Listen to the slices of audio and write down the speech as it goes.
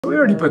We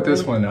already put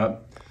this one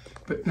up,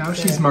 but now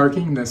she's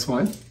marking this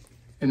one.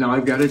 And now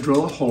I've got to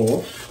drill a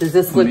hole. Does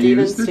this look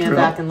even? Stand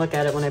back and look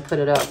at it when I put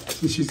it up.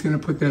 So she's going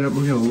to put that up.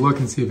 We're going to look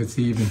and see if it's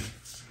even.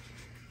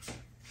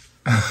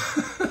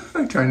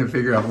 I'm trying to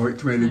figure out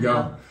which way to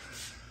go.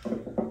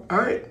 All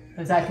right.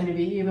 Is that going to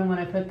be even when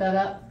I put that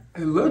up?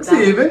 It looks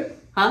even.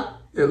 Huh?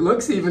 It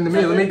looks even to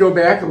me. Let me go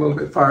back a little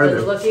bit farther.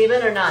 Does it look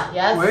even or not?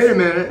 Yes? Wait a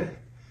minute.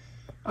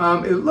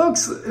 It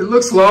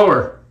looks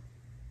lower.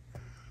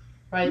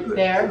 Right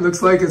there? It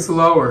looks like it's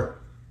lower.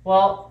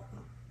 Well,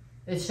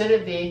 it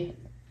shouldn't be.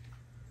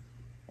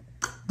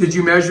 Did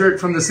you measure it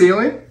from the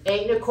ceiling?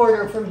 8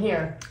 1/4 from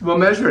here. We'll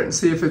measure it and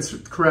see if it's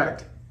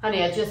correct.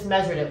 Honey, I just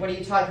measured it. What are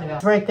you talking about?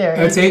 It's right there.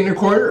 That's 8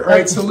 1/4? All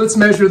right, so let's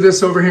measure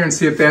this over here and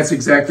see if that's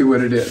exactly what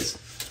it is.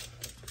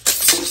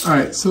 All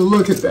right, so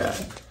look at that.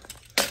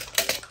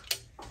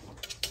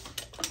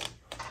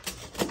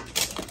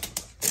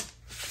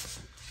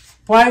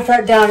 Why is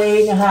that down to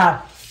 8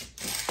 1/2?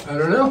 I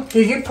don't know.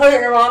 Did you put it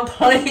in the wrong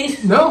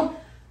place? No.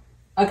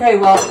 Okay,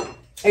 well,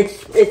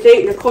 it's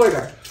 8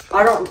 1/4.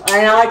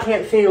 I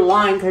can't see the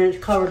line because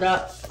it's covered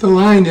up. The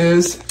line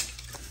is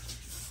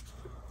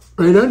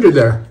right under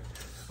there.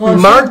 Well,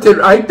 you marked it.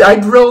 I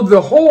drilled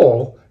the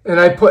hole and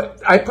I put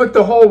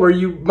the hole where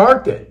you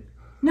marked it.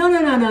 No.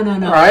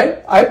 All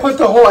right? I put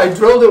the hole, I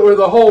drilled it where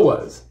the hole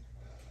was.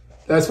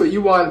 That's what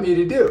you wanted me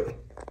to do.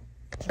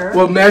 Sure.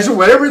 Well, measure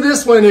whatever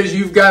this one is,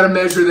 you've got to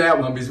measure that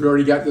one because we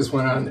already got this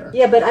one on there.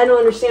 Yeah, but I don't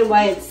understand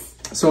why it's...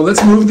 So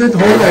let's move the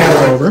whole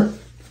ladder over.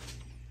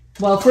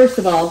 Well, first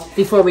of all,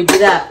 before we do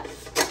that,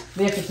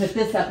 we have to put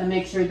this up and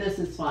make sure this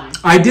is fine.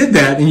 I did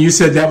that, and you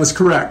said that was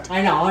correct.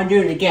 I know. I want to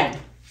do it again.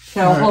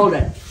 So right. Hold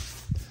it.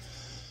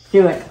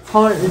 Do it.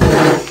 Hold it this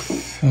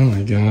way. Oh,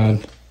 my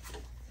God.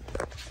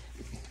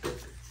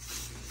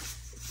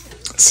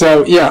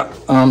 So, yeah,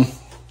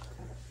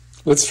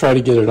 let's try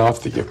to get it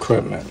off the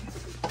equipment.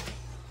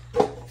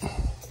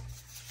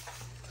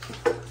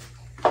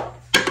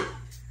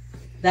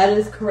 That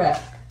is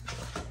correct.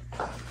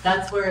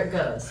 That's where it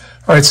goes.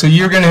 All right, so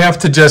you're going to have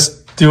to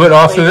just do it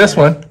off of this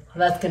one.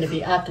 That's going to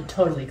be, I have to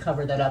totally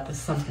cover that up with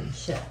something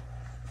shit.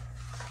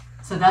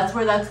 So that's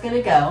where that's going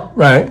to go.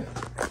 Right.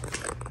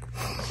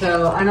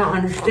 So I don't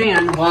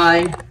understand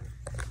why.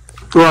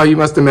 Well, you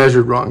must have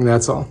measured wrong,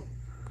 that's all.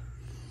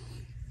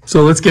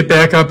 So let's get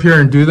back up here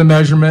and do the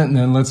measurement, and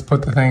then let's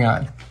put the thing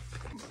on.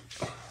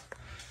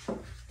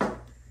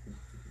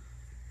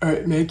 All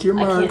right, make your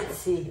mark. I can't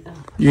see. Oh.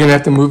 You're going to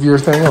have to move your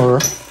thing over.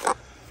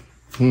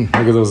 Look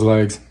at those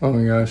legs. Oh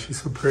my gosh, she's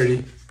so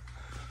pretty.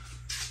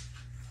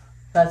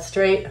 That's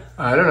straight?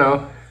 I don't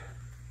know.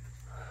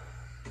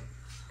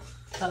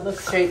 That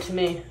looks straight to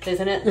me,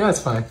 isn't it? Yeah,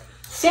 it's fine.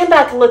 Stand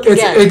back and look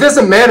again. It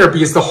doesn't matter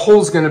because the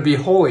hole's going to be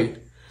holy.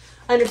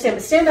 I understand,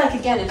 but stand back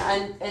again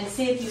and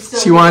see if you still...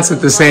 She wants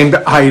it the same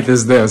height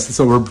as this,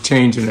 so we're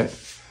changing it.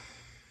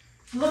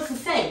 It looks the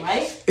same,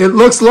 right? It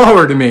looks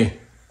lower to me.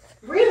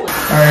 Really? All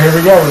right, here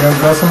we go. We're going to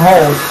drill some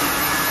holes.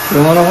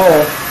 Drilling a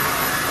hole.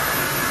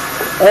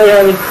 Hey,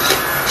 honey.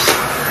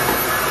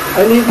 I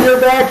need your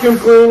vacuum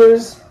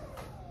cleaners.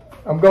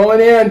 I'm going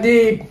in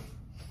deep.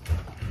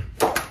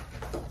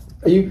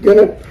 Are you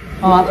gonna?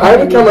 I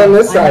would come on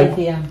this side.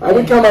 I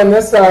would come on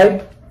this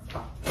side.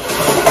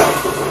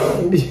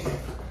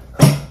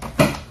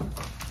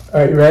 All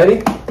right, you ready?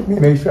 Let me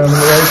make sure I'm in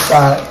the right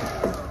spot.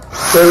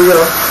 There we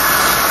go.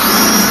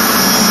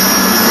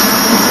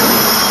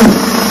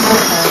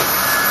 Okay.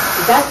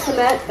 Is that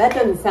cement? That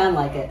doesn't sound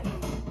like it.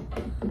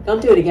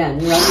 Don't do it again.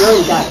 You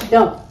already got it.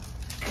 Don't.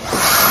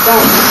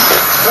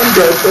 I'm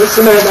good. There's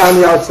cement on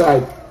the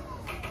outside.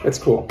 That's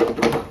cool.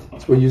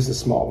 So we'll use the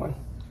small one.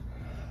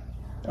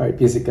 All right,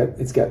 because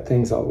it's got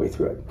things all the way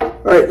through it. All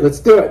right, let's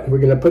do it. We're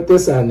going to put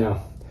this on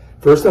now.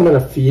 First, I'm going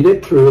to feed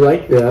it through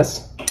like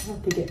this. I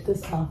have to get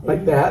this off.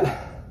 Like that.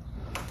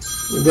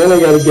 And then I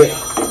got to get...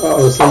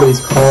 Uh-oh, somebody's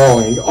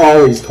calling.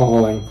 Always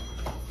calling.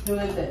 Who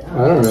is it?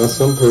 I don't know,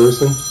 some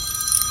person.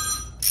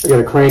 I got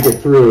to crank it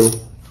through.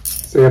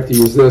 So you have to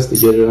use this to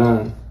get it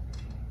on.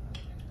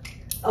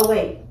 Oh,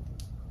 wait.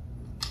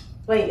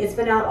 Wait, it's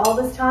been out all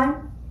this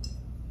time?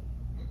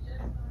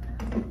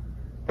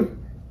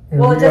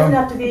 Well, it doesn't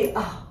have to be...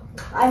 Oh,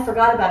 I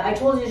forgot about it. I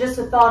told you just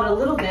to thaw it a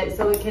little bit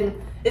so it can...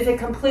 Is it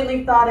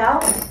completely thawed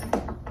out?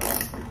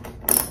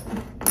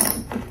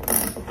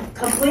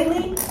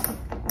 Completely?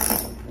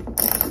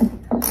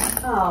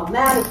 Oh,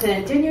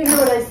 Madison, didn't you hear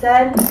what I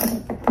said?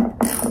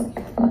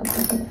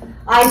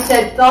 I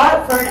said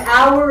thaw it for an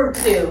hour or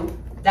two.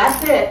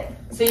 That's it.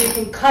 So you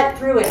can cut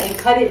through it and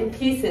cut it in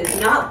pieces,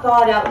 not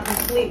thaw it out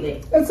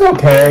completely. That's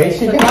okay.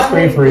 She can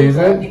refreeze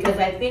it. Because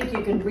I think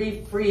you can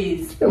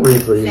refreeze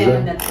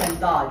salmon that's been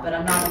thawed, but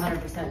I'm not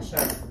 100%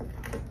 sure.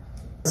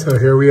 So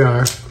here we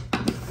are.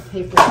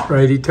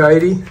 Righty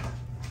tighty,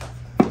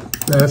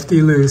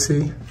 lefty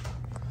loosey.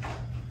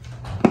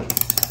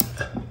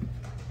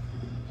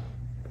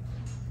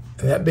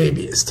 And that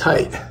baby is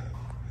tight.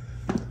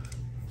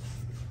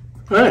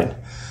 All right,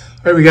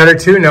 we got our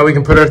two. Now we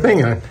can put our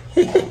thing on.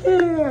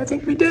 I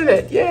think we did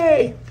it.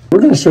 Yay! We're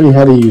going to show you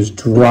how to use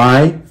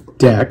dry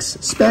Dex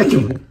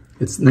spacular.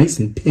 It's nice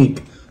and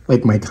pink,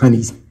 like my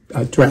honey's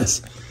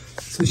dress.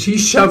 So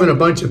she's shoving a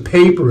bunch of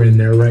paper in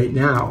there right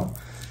now,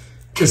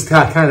 just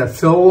to kind of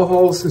fill the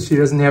hole so she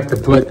doesn't have to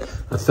put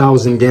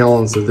 1,000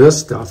 gallons of this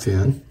stuff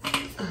in.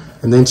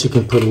 And then she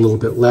can put a little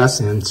bit less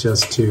in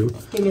just to...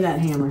 Give me that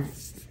hammer.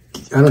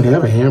 I don't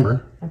have a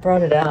hammer. I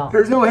brought it out.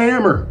 There's no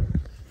hammer.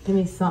 Give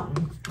me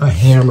something. A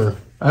hammer.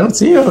 I don't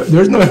see it.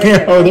 There's no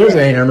hammer. Oh, there's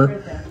a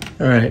hammer.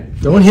 All right.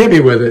 Don't hit me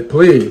with it,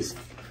 please.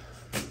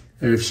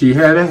 If she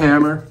had a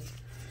hammer,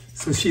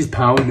 so she's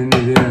pounding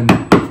it in.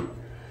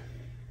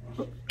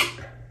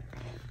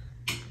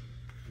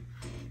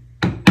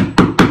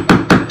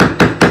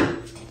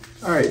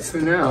 All right, so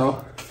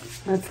now...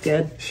 That's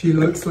good. She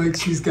looks like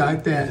she's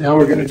got that. Now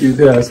we're going to do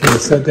this. We're going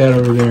to set that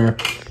over there.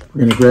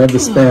 We're going to grab the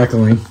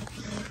spackling.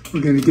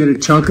 We're going to get a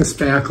chunk of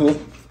spackle.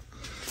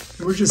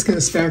 And we're just going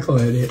to spackle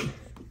at it.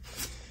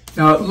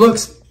 Now it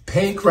looks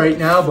pink right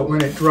now, but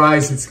when it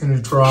dries, it's going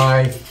to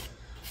dry,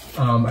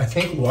 I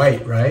think,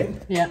 white, right?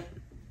 Yeah.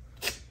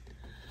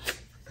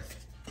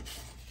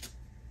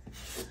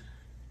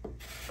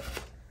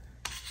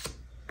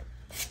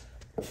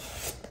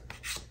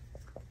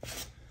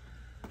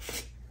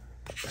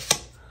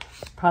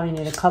 Probably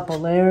need a couple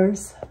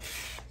layers.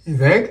 You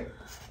think?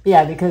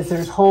 Yeah, because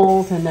there's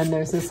holes and then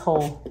there's this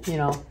hole, you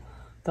know,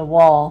 the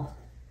wall.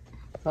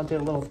 I'll do a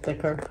little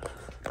thicker.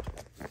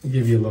 I'll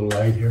give you a little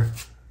light here.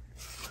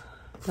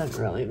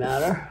 Doesn't really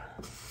matter.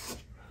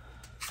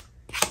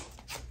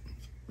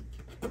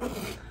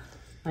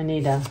 I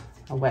need a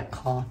wet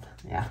cloth.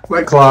 Yeah.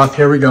 Wet cloth,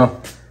 here we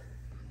go.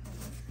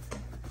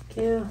 Thank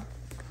you.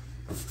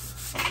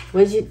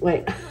 Where'd you,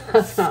 wait,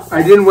 that's not wet.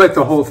 I didn't wet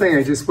the whole thing,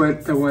 I just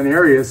wet the one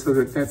area so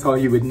that's all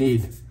you would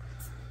need.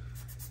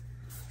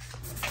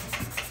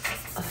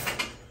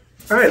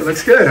 All right,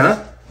 looks good,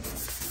 huh?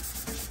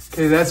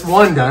 Okay, that's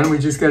one done. We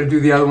just got to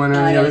do the other one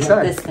on the other side. Now I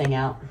gotta get this thing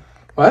out.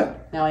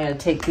 What? Now I gotta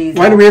take these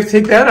Why out. do we have to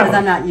take that out? Because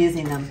I'm not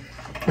using them.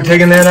 We're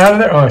taking that out of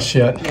there? Oh,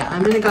 shit. Yeah,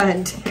 I'm gonna go ahead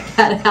and take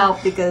that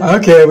out because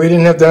Okay, we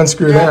didn't have to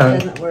unscrew that that.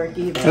 doesn't work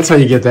either. That's how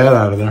you get that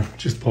out of there.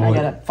 Just pull I it.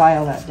 gotta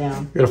file that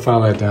down. You gotta file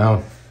that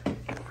down.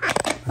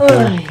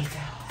 Okay.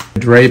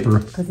 Draper.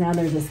 Because now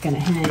they're just gonna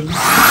hang.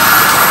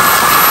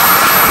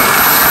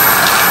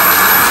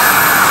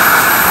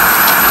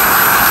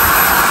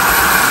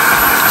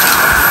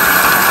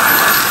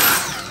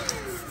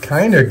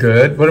 Kind of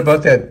good. What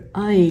about that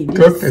I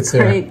gook that's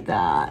there? scraped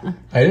that.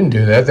 I didn't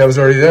do that. That was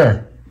already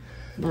there.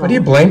 No, Why do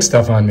you blame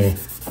stuff on me?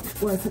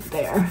 wasn't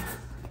there.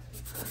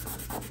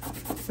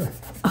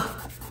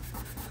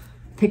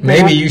 Pick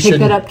Maybe that up, you pick shouldn't.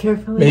 that up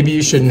carefully. Maybe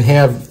you shouldn't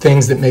have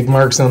things that make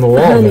marks on the wall.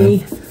 Honey.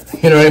 Then.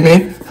 You know what I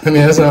mean? I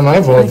mean, that's not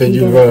my fault that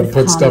you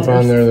put stuff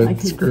on there I that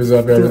can screws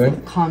up do a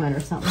everything. comment or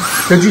something.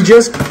 Could you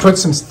just put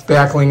some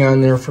spackling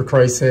on there for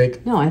Christ's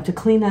sake? No, I have to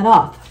clean that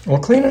off. Well,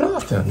 clean it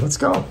off then. Let's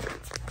go.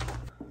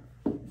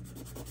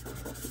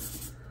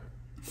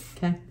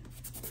 Okay.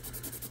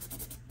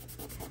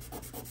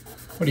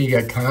 What do you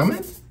got,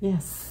 comment?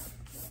 Yes.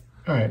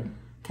 All right.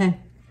 Okay.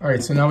 All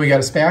right, so now we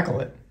got to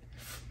spackle it.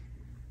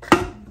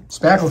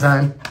 Spackle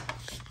time.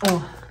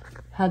 Oh,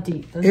 how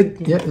deep? Those are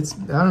deep. Yeah, it's, I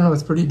don't know,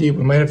 it's pretty deep.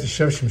 We might have to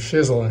shove some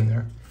shizzle in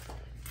there. All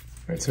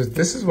right, so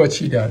this is what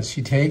she does.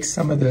 She takes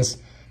some of this,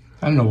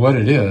 I don't know what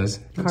it is.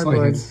 Looks like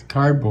it's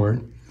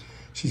cardboard.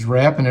 She's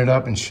wrapping it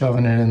up and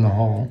shoving it in the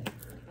hole.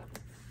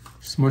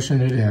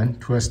 Smushing it in,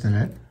 twisting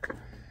it.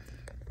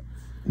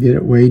 Get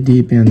it way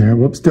deep in there.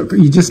 Whoops,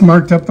 you just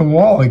marked up the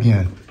wall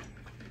again.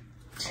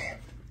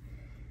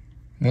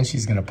 And then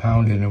she's gonna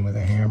pound it in with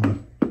a hammer.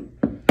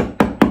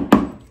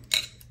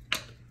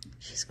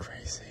 She's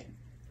crazy.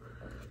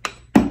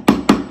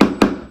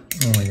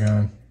 Oh my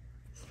God.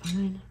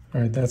 Fine.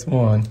 All right, that's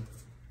one.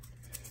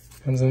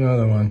 Comes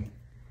another one.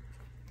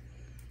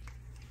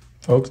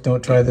 Folks,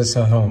 don't try this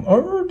at home.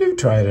 Or do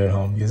try it at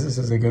home, because this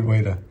is a good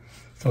way to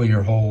fill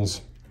your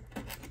holes.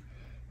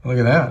 Look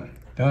at that,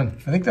 done.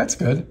 I think that's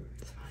good.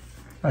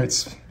 All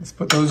right, let's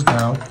put those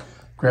down.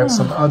 Grab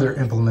some other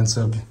implements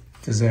of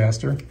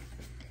disaster.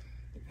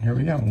 Here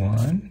we go,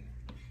 one.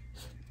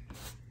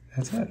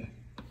 That's it.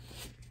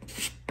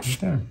 Right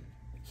there.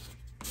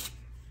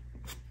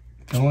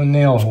 Fill in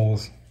nail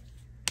holes.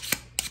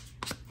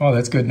 Oh,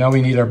 that's good. Now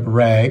we need our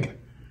rag.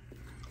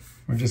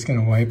 We're just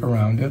gonna wipe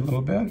around it a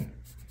little bit.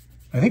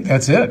 I think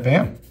that's it,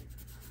 bam.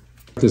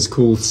 This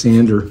cool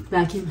sander.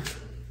 Vacuum.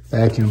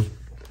 Vacuum.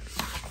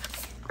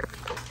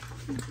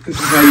 This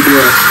is how you do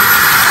it.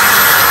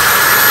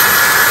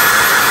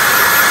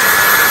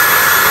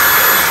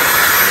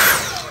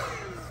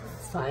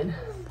 Fine.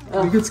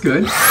 I think it's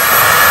good. We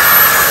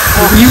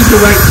use the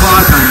right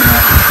cloth on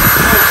that.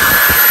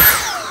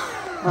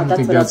 Well, I don't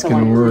think that's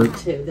going to work.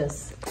 Too,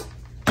 this.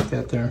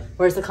 That there.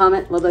 Where's the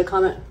comment? A little bit of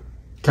comment?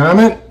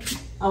 Comment?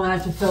 Oh, I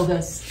have to fill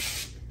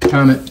this.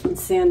 Comment. And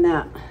sand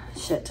that.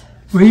 Shit.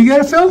 What do you got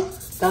to fill?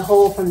 The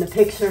hole from the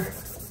picture.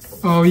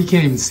 Oh, you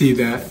can't even see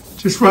that.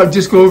 Just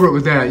go over it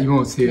with that. You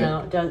won't see it. No,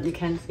 it doesn't. You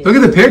can see Look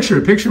it. at the picture.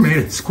 The picture made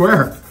it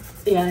square.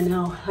 Yeah, I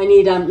know. I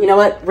need, you know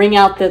what? Wring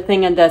out the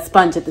thing and the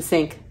sponge at the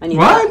sink. I need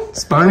What? that.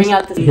 Sponge? Wring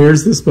out the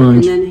Here's the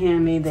sponge. And then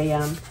hand me the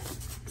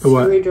The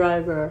what?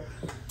 Screwdriver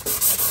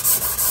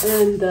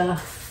and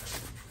the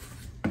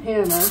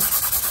hammer.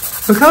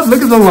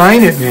 Look at the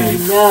line it I made.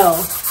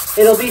 know.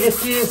 It'll be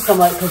diffused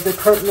somewhat because the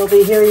curtain will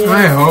be here, you know?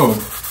 I hope.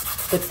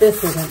 But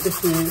this isn't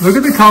diffused. Look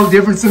at the color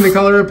difference in the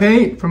color of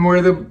paint from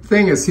where the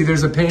thing is. See,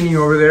 there's a painting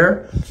over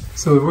there.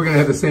 So we're going to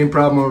have the same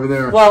problem over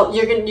there. Well,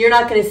 you're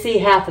not going to see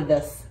half of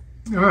this.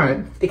 All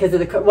right. Because of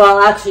the, well,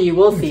 actually you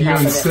will see If you half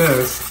of it.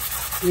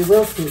 insist. You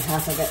will see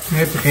half of it. You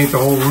have to paint the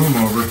whole room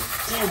over.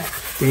 Damn it.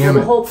 Damn well, it.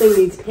 The whole thing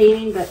needs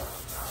painting, but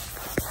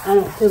I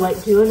don't feel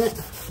like doing it.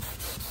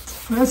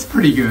 That's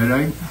pretty good.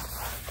 I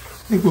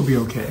think we'll be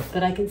okay.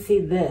 But I can see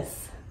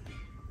this.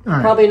 All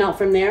right. Probably not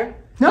from there.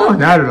 No,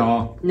 not at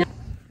all. No.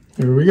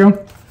 Here we go.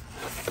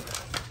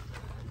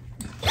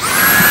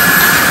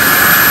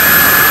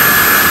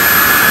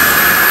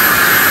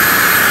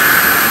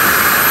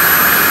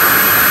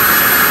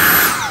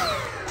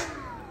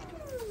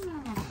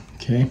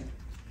 Okay.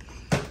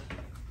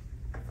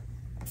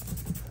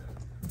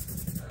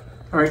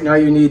 All right, now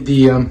you need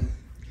the,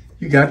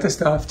 you got the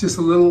stuff, just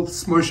a little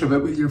smush of it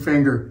with your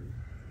finger.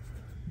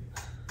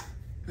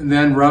 And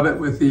then rub it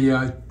with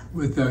the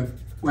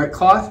wet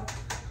cloth.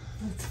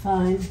 That's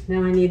fine.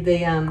 Now I need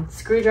the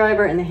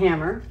screwdriver and the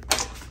hammer.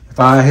 If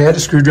I had a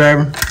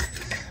screwdriver,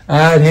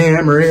 I'd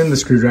hammer in the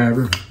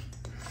screwdriver.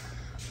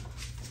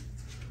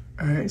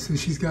 All right, so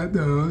she's got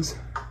those.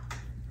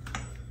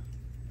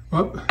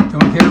 Oh,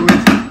 don't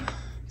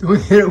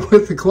hit it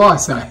with the claw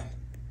side.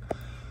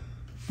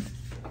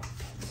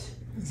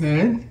 Is that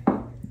it?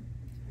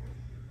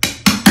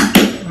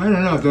 I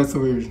don't know if that's the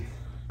way.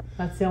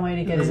 That's the only way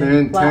to get it It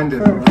in flat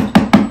intended first.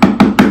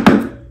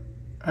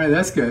 All right,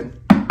 that's good.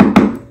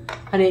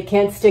 Honey, it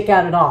can't stick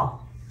out at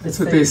all. That's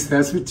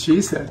what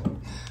she said.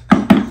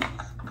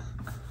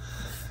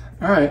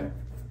 All right.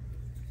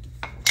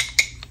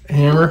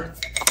 Hammer.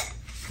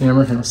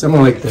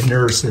 Someone like the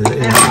nurse or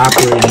the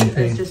operating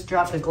thing. Just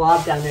dropped a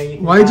glob down there.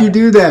 Why'd you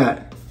do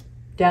that?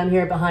 Down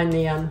here behind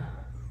the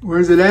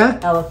Where's it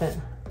at?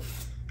 elephant.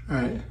 All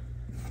right.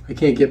 I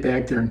can't get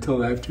back there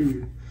until after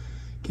you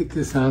get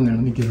this on there.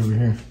 Let me get over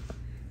here.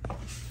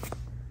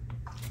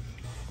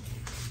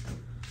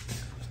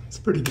 It's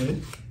pretty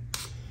good.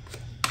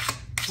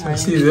 So All right,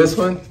 see this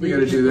one? We got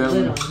to do that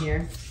lid one. on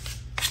here.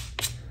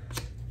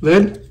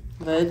 Lid?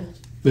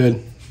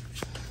 Lid.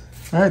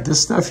 All right,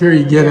 this stuff here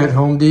you get at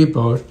Home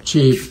Depot,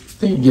 cheap. I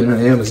think you get it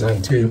on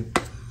Amazon too.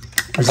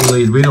 There's a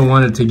lid. We don't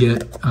want it to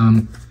get,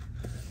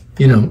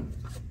 you know,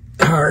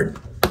 hard.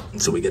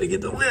 So we got to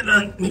get the lid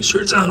on, make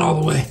sure it's on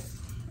all the way.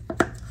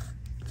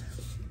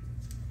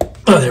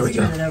 Oh, there we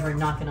go. Turn it over and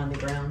knock it on the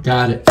ground.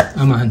 Got it.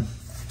 I'm on.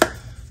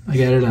 I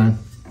got it on.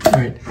 All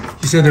right.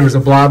 You said there was a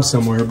blob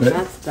somewhere, but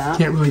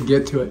can't really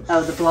get to it.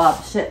 Oh, the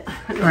blob. Shit.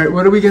 All right,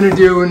 what are we going to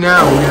do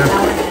now? Now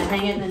we're going to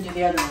hang it and then do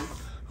the other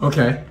one.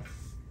 Okay.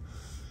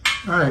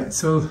 All right,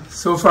 so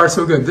far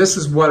so good. This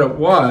is what it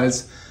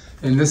was,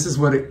 and this is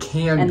what it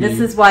can be. And this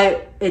is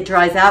why it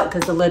dries out,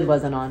 because the lid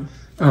wasn't on.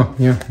 Oh,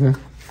 yeah.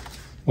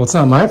 Well, it's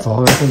not my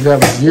fault. I think that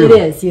was you. It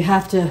is. You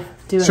have to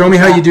do it. Show me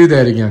how you do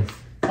that again.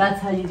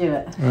 That's how you do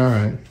it. All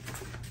right.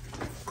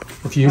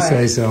 If you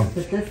say so.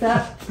 Put this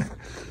up. All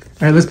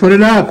right, let's put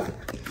it up.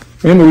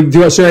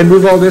 Should I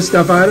move all this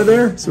stuff out of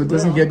there so it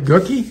doesn't get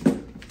gooky?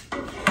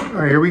 All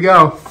right, here we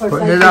go.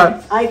 Putting it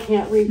up. I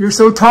can't reach. You're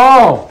so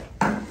tall.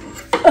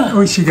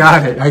 Oh, she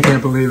got it. I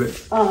can't believe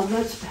it. Oh,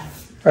 much better.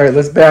 All right,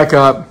 let's back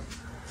up.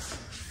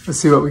 Let's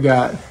see what we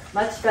got.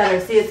 Much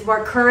better. See, it's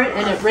more current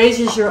and it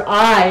raises your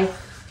eye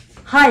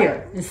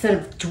higher instead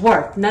of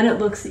dwarfed. And then it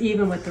looks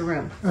even with the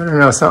room. I don't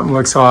know. Something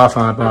looks off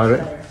about it.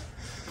 Better.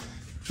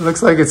 It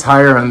looks like it's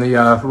higher on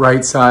the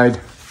right side.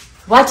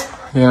 What?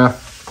 Yeah.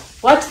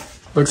 What?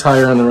 Looks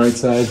higher on the right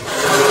side.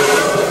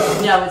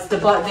 No, it's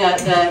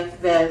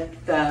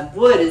the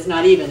wood is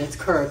not even. It's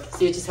curved.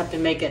 So you just have to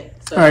make it.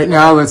 So All right,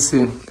 now let's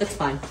see. That's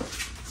fine.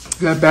 Is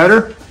that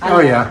better? Oh,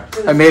 yeah.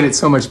 I made it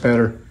so much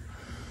better.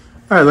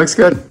 All right, looks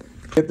good.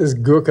 Get this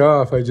gook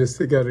off. I just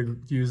got to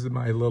use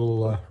my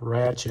little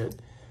ratchet.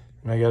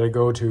 And I got to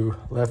go to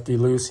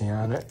lefty-loosey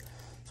on it.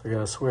 So I got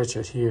to switch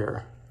it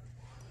here.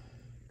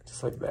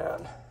 Just like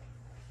that.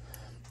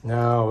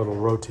 Now it'll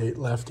rotate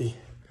lefty.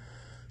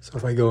 So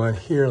if I go on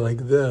here like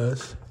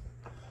this,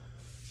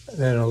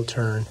 then it'll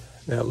turn.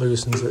 That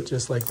loosens it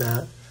just like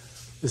that.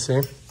 You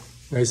see?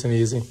 Nice and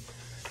easy.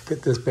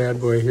 Get this bad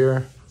boy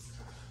here.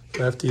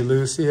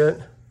 Lefty-loosey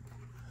it.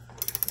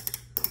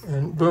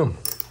 And boom.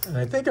 And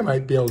I think I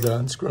might be able to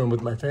unscrew them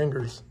with my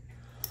fingers.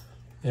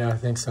 Yeah, I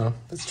think so.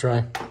 Let's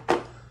try.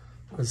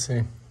 Let's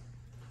see.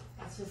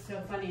 It's just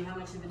so funny how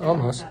much of a difference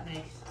Almost. that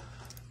makes.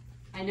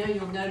 I know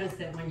you'll notice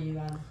it when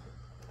you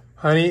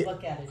Honey,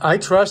 look at it. I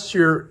trust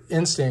your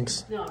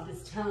instincts. No, I'm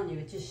just telling you,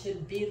 it just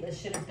shouldn't be. It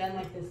should have been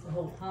like this the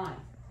whole time.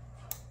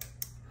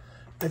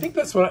 I think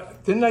that's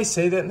what, didn't I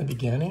say that in the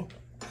beginning?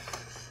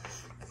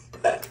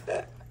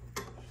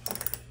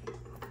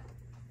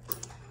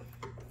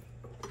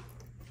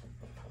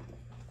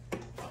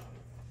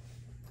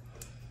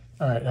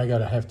 All right,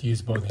 I have to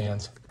use both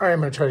hands. All right, I'm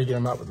gonna try to get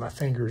them out with my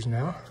fingers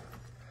now.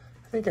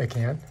 I think I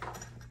can.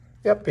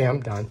 Yep, bam,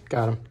 done,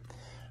 got them.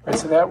 Right,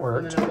 so that I'm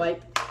worked. gonna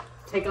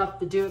take off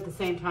the do at the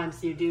same time,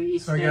 so you do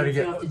each So I thing. gotta So you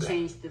get- don't have to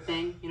change the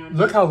thing. You know what I mean?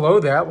 Look how low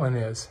that one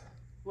is.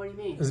 What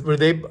do you mean? Were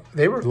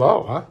they were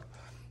low, huh?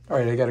 All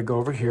right, I got to go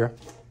over here.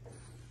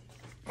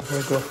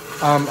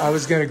 I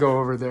was gonna go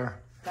over there.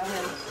 Go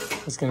ahead.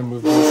 I was gonna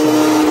move this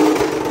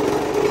side.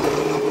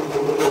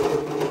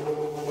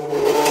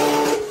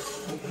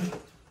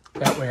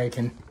 That way I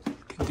can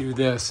do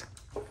this.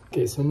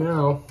 Okay, so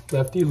now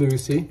lefty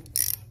loosey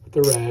with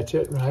the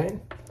ratchet, right?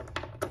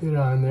 Get it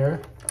on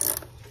there.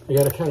 I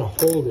got to kind of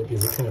hold it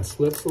because it kind of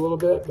slips a little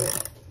bit,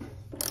 but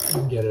you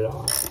can get it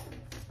off.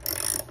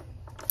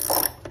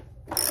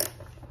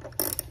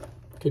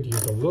 Could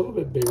use a little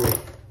bit bigger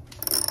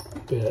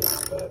bit,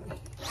 but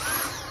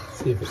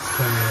see if it's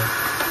coming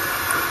out.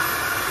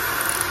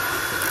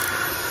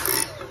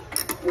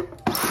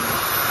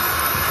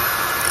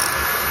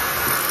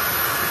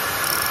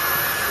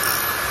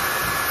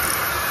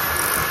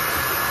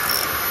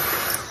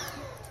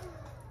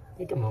 I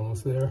think I'm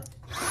almost there.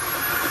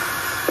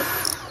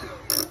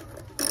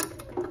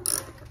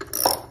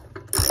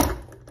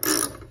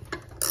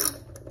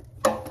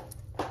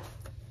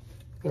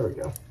 There we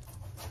go.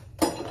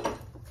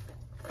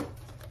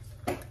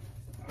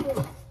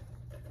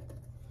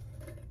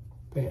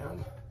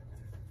 Bam.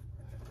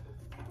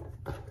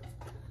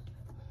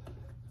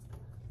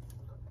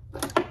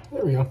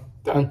 There we go.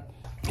 Done.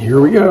 Here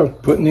we go.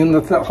 Putting in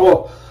the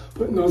hole.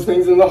 Putting those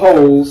things in the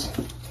holes.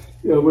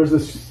 Yeah, where's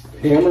this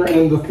hammer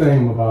and the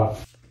thingamabob?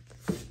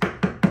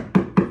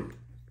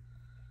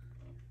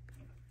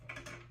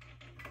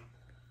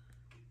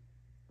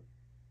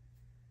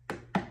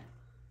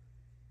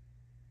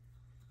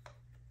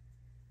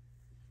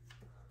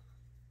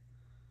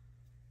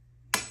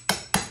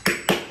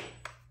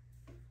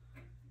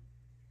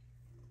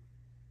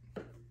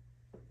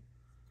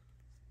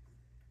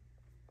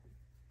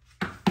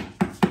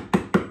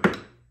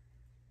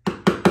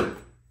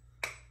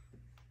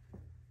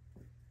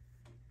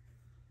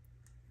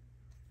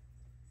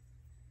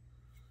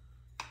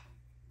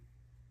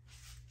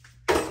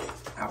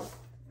 Ow.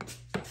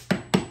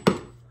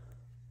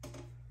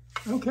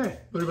 Okay,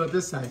 what about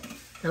this side?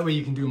 That way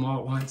you can do them all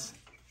at once.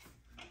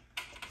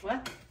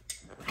 What?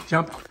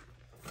 Jump.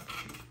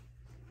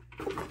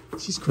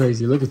 She's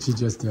crazy. Look what she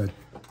just did.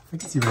 I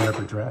can see right up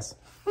her dress.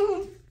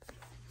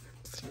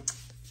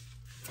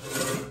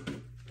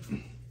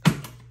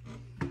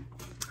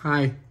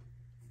 Hi.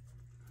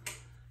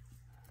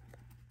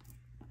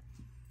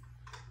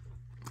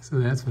 So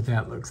that's what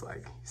that looks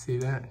like. You see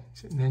that?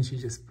 And then she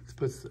just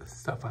puts the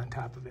stuff on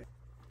top of it.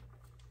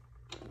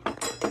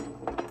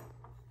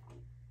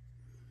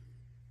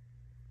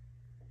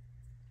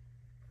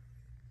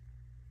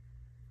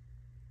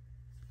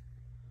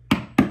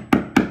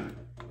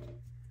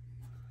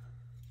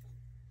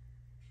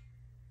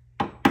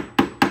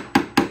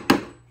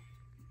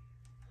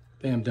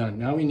 Bam, done.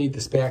 Now we need the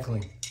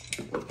spackling.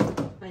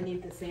 I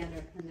need the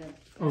sander.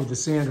 Oh, the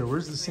sander.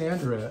 Where's the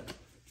sander at?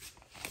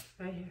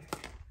 Right here.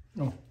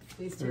 Oh,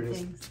 These there two it is.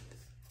 things.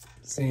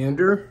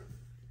 Sander,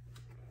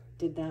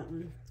 Did that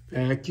one.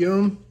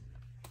 vacuum.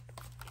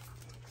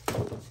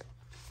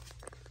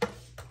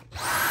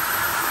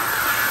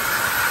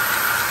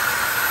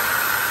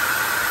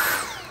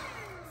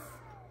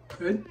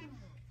 Good.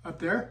 Up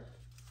there?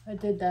 I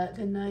did that,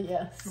 didn't I?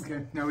 Yes.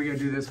 Okay, now we gotta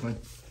do this one.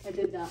 I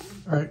did that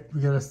one. All right,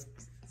 we got a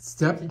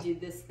step. To do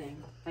this thing,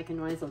 I can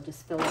might as well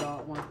just fill it all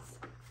at once.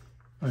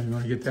 Oh, you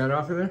wanna get that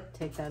off of there?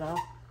 Take that off.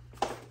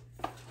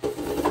 Alright,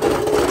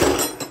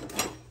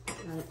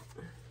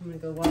 I'm gonna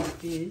go wash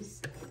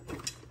these.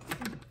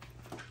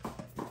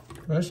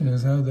 Question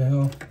is, how the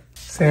hell?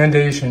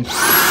 Sandation.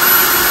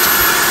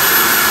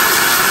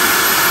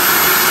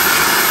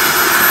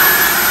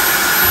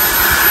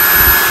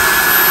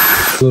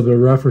 A little bit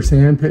of rougher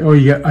sand. Oh, are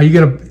you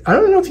gonna? I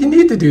don't know if you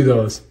need to do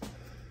those.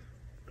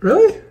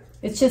 Really?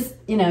 It's just,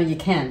 you know, you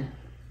can.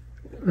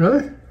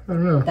 Really? I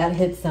don't know. That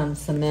hits some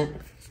cement.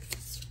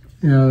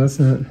 Yeah, that's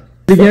not.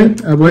 Again,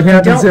 what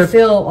happens Don't if?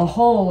 fill a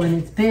hole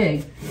and it's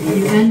big.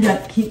 You end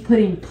up keep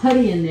putting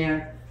putty in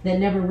there that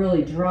never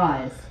really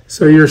dries.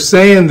 So you're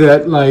saying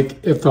that,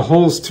 like, if the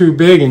hole's too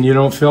big and you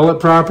don't fill it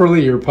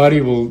properly, your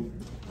putty will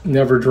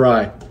never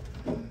dry.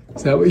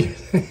 Is that what you're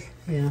saying?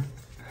 Yeah.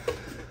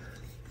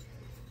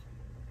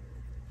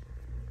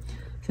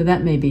 So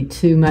that may be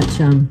too much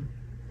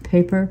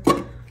paper.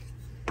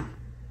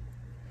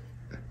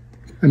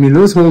 I mean,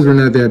 those holes are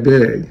not that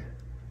big.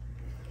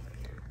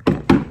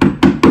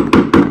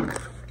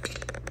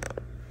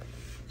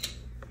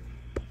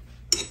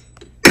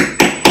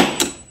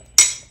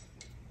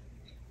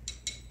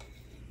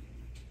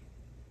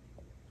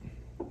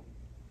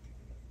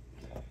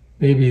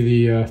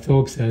 Maybe the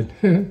Phillips head.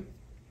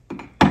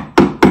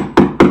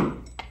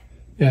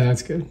 Yeah,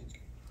 that's good.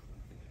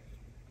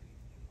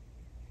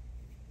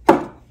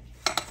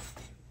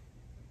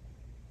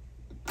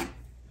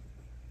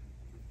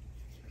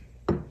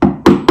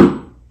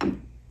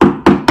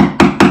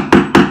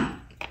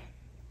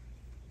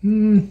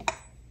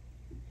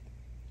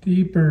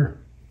 Deeper.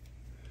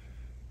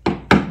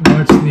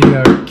 Watch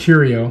the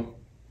curio.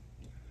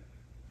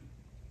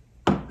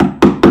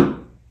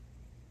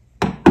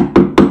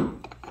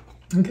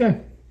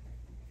 Okay.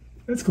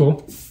 That's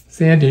cool.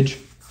 Sandage.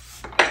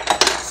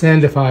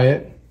 Sandify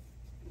it.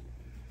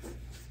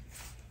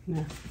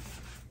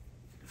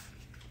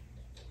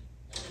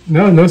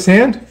 No. No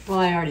sand? Well,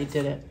 I already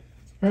did it.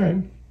 All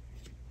right.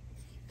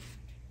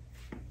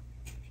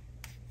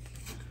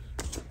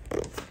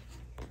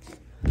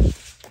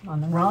 On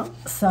the wrong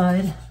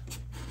side.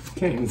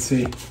 Can't even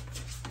see.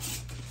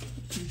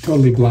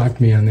 Totally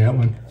blocked me on that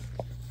one.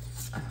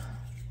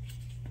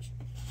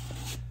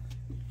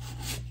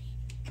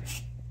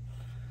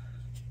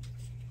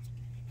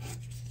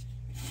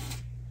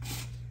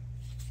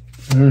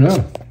 I don't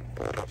know.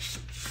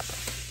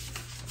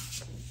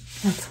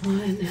 That's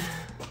one.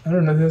 I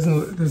don't know.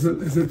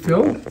 Is it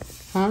filled?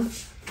 Huh? Did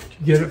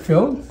you get it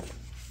filled?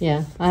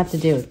 Yeah, I have to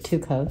do 2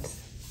 coats.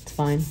 It's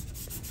fine.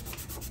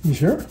 You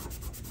sure?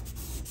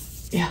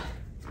 Yeah.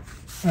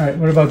 All right.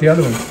 What about the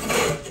other one?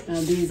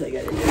 These I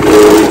gotta do.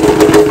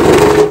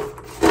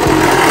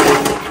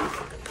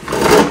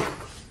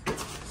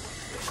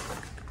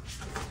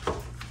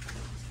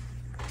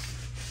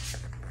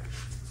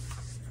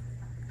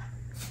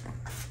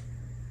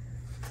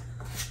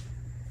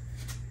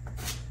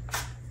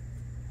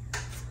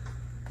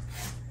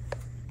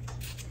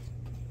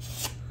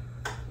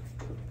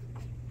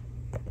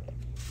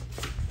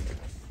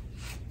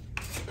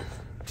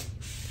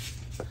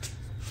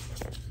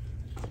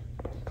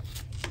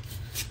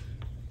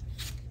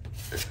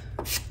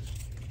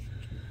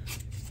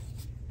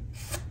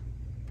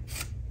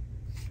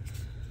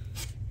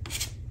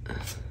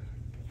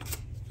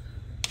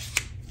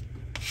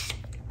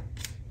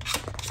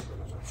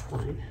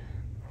 Fine.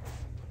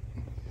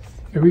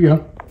 Here we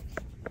go.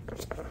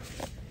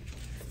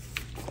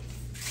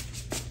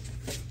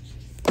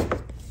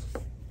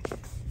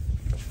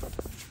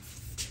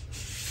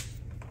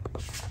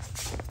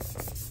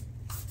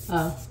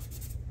 Oh.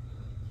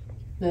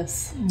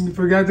 This. You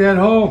forgot that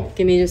hole.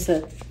 Give me just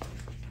a...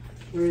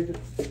 Where is it?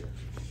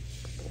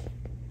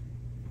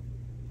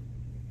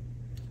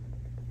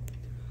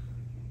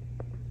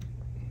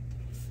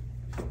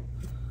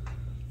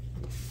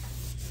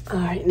 All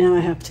right, now I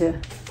have to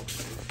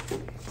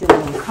do a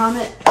little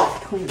comment,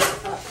 clean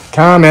it up.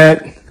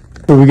 Comment.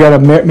 So we got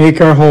to make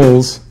our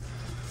holes.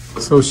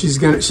 So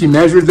she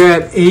measured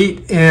that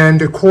 8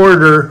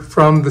 1/4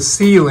 from the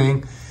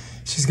ceiling.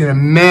 She's gonna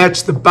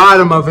match the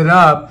bottom of it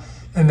up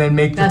and then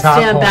make the Now top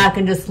stand hole. back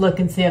and just look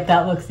and see if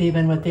that looks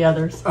even with the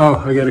others. Oh,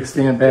 I gotta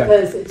stand back.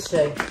 Because it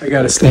should. I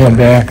gotta stand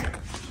back.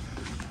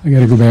 I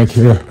gotta go back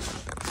here.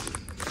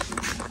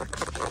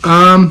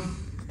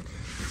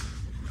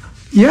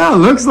 Yeah,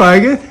 looks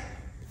like it.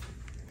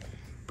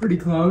 Pretty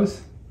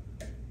close.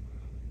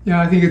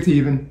 Yeah, I think it's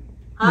even.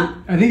 Huh?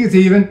 I think it's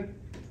even.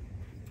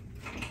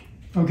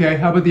 Okay,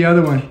 how about the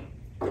other one?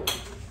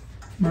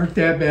 Mark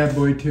that bad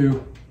boy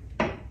too.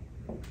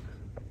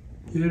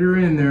 Get her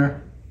in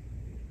there.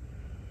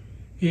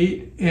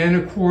 8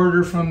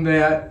 1/4 from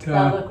that. Does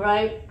that look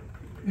right?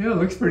 Yeah, it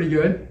looks pretty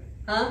good.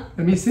 Huh?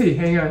 Let me see,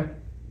 hang on.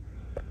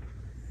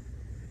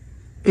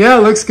 Yeah,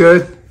 it looks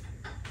good.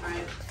 All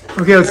right.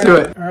 Okay, let's do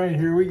it. All right,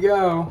 here we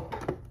go.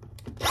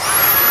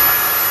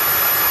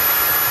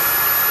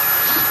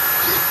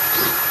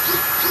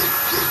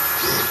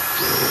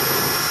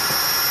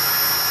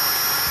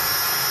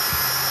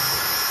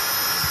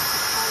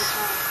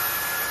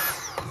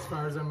 As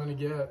far as I'm gonna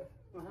get.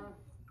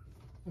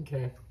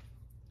 Okay.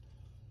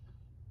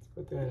 Let's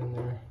put that in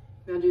there.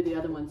 Now do the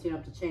other one so you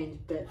don't have to change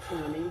bits, you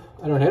know what I mean?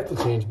 I don't have to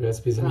change bits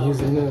because I'm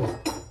using this.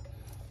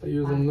 I'm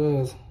using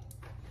this.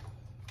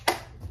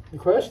 The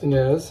question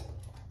is,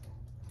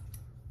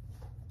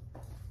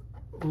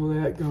 will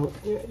that go?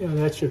 Yeah,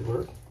 that should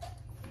work.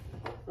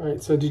 All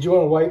right, so did you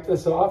want to wipe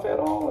this off at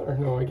all? Or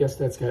no, I guess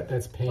that's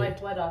paint.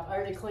 Wipe what off? I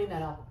already cleaned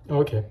that off.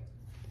 Okay.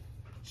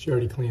 She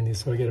already cleaned these,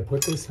 so I got to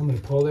put this, I'm going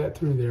to pull that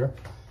through there.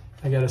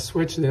 I got to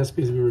switch this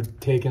because we were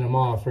taking them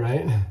off,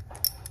 right?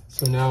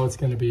 So now it's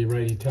going to be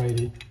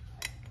righty-tighty.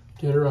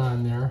 Get her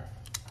on there.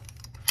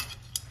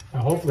 Now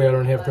hopefully I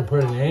don't have to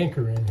put an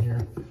anchor in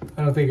here.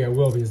 I don't think I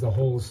will because the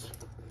holes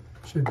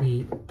should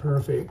be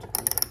perfect.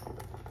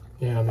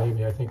 Yeah,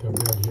 maybe. I think I'm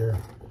good here.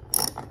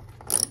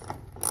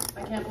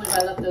 I can't believe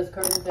I left those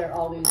curtains there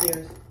all these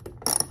years.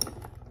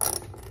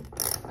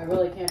 I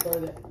really can't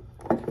believe it.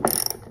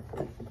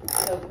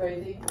 So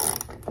crazy.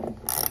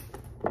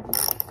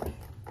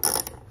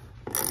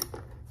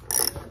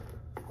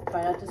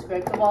 Try not to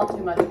scrape the wall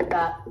too much with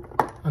that.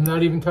 I'm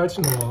not even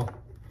touching the wall.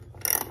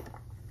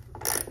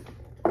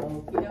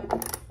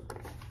 Okey-doke.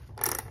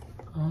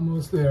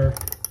 Almost there.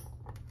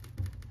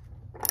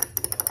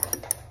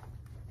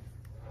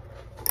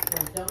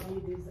 I don't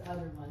need these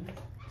other ones.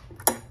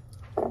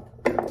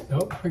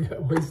 Nope, I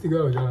got ways to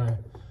go, don't I?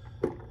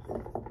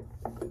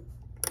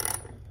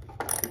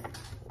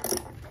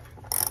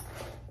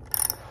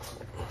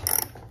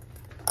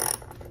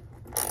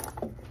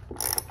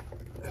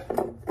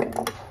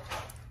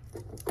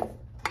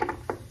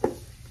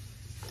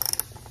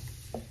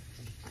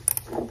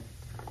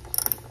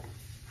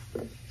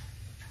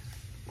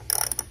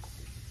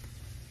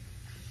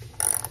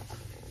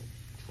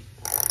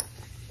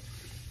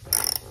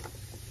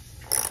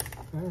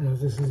 I don't know if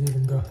this is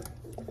even going.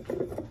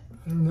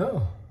 I don't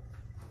know.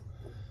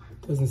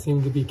 Doesn't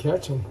seem to be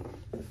catching.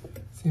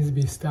 Seems to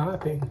be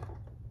stopping.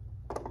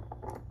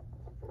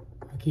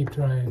 I keep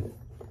trying.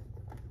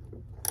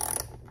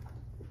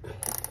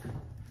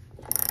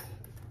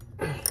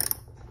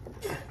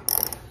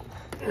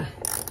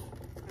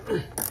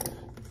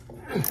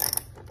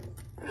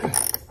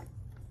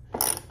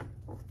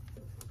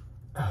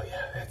 Oh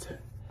yeah, that's it.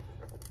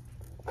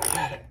 I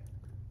got it.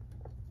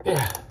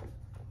 Yeah.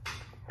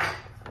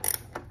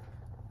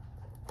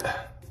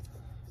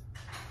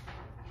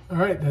 All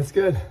right, that's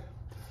good.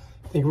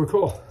 I think we're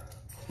cool.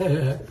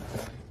 Yeah,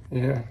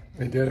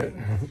 I did it.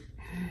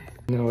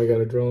 Now I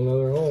gotta drill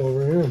another hole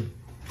over here.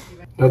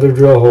 Another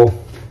drill hole.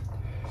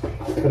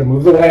 Gotta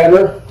move the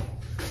ladder.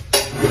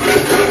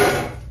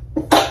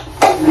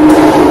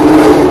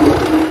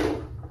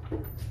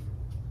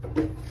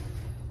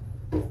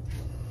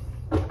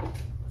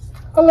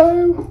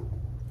 Hello.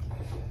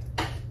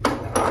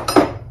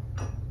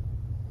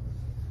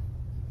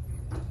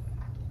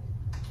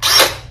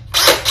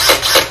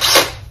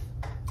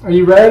 Are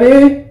you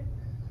ready?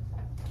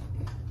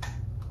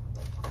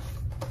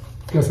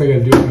 Guess I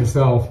gotta do it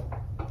myself.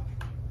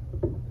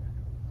 You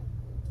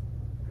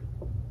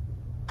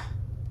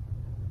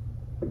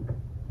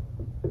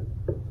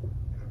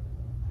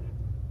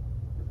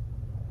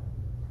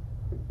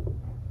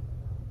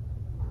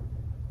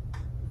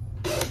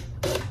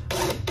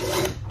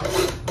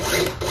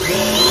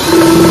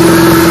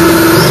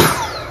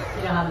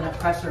don't have enough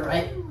pressure,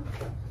 right?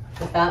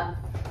 With that?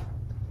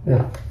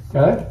 Yeah.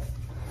 Got it?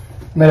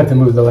 I might have to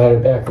move the ladder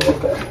back a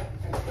little bit.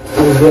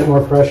 A little bit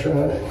more pressure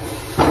on it.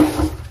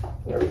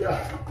 There we go.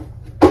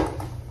 All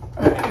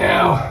right,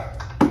 now.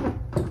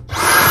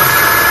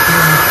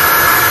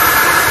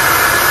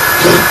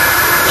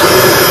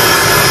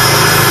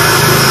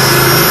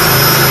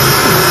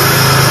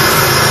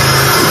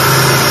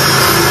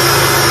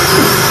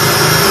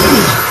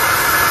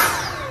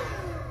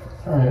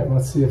 All right,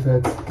 let's see if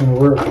that's gonna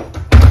work.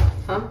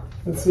 Huh?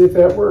 Let's see if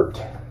that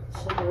worked.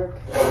 Should work.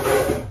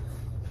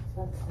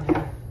 That's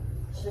there.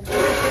 Should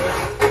work.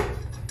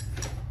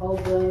 Hold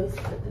those,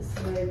 put this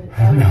away.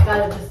 But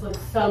God, it just looks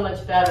so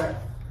much better.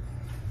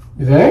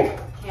 You think?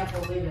 Can't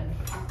believe it.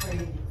 It's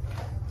crazy.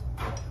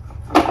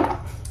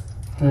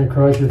 All right,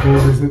 cross your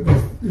fingers that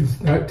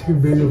it's not too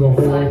big of a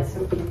hole. Side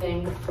soupy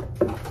thing.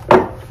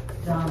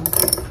 Dumb.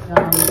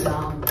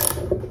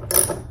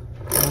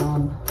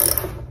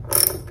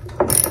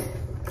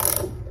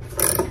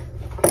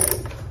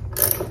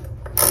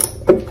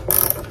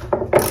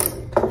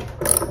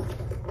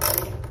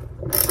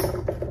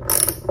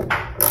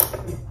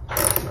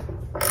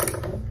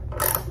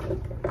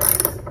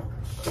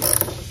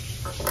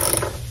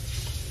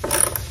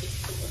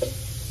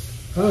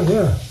 Oh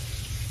yeah.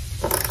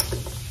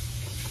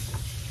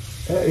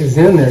 That is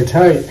in there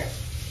tight.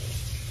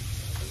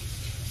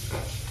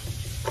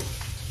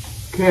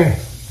 Okay.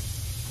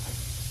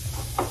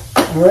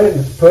 All right,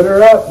 let's put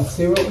her up and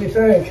see what we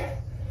think.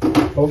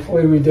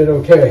 Hopefully we did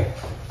okay.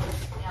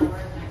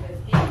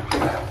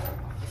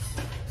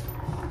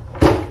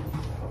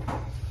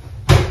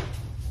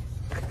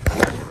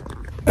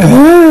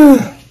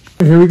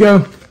 Here we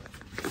go.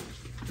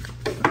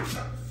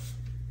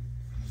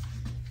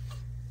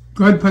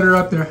 Go ahead and put her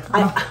up there.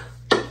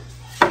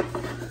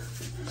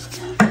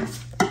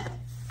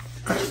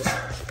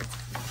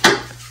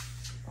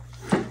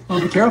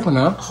 Well, be careful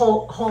now.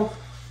 Hold.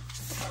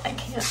 I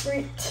can't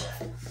reach.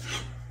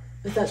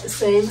 Is that the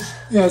same?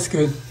 Yeah, it's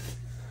good.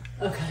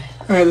 Okay.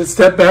 All right, let's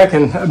step back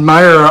and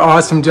admire our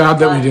awesome job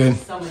that we did.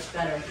 So much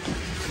better.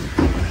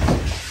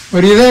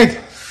 What do you think?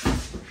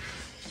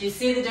 Do you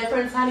see the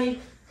difference, honey?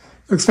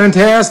 Looks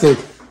fantastic.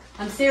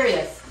 I'm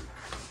serious.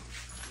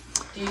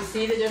 Do you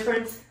see the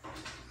difference?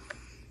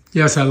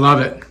 Yes, I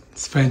love it.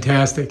 It's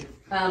fantastic.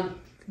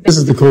 This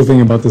is the cool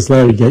thing about this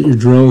ladder. You get your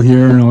drill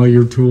here and all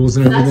your tools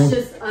and everything.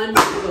 That's just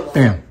unbelievable.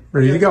 Bam,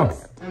 ready to go.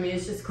 I mean,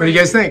 it's just crazy. What do you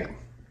guys think?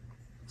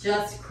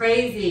 Just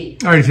crazy.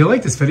 All right, if you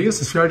like this video,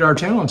 subscribe to our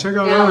channel and check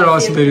out our other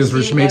awesome videos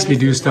where she makes me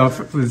do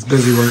stuff with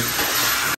busy work.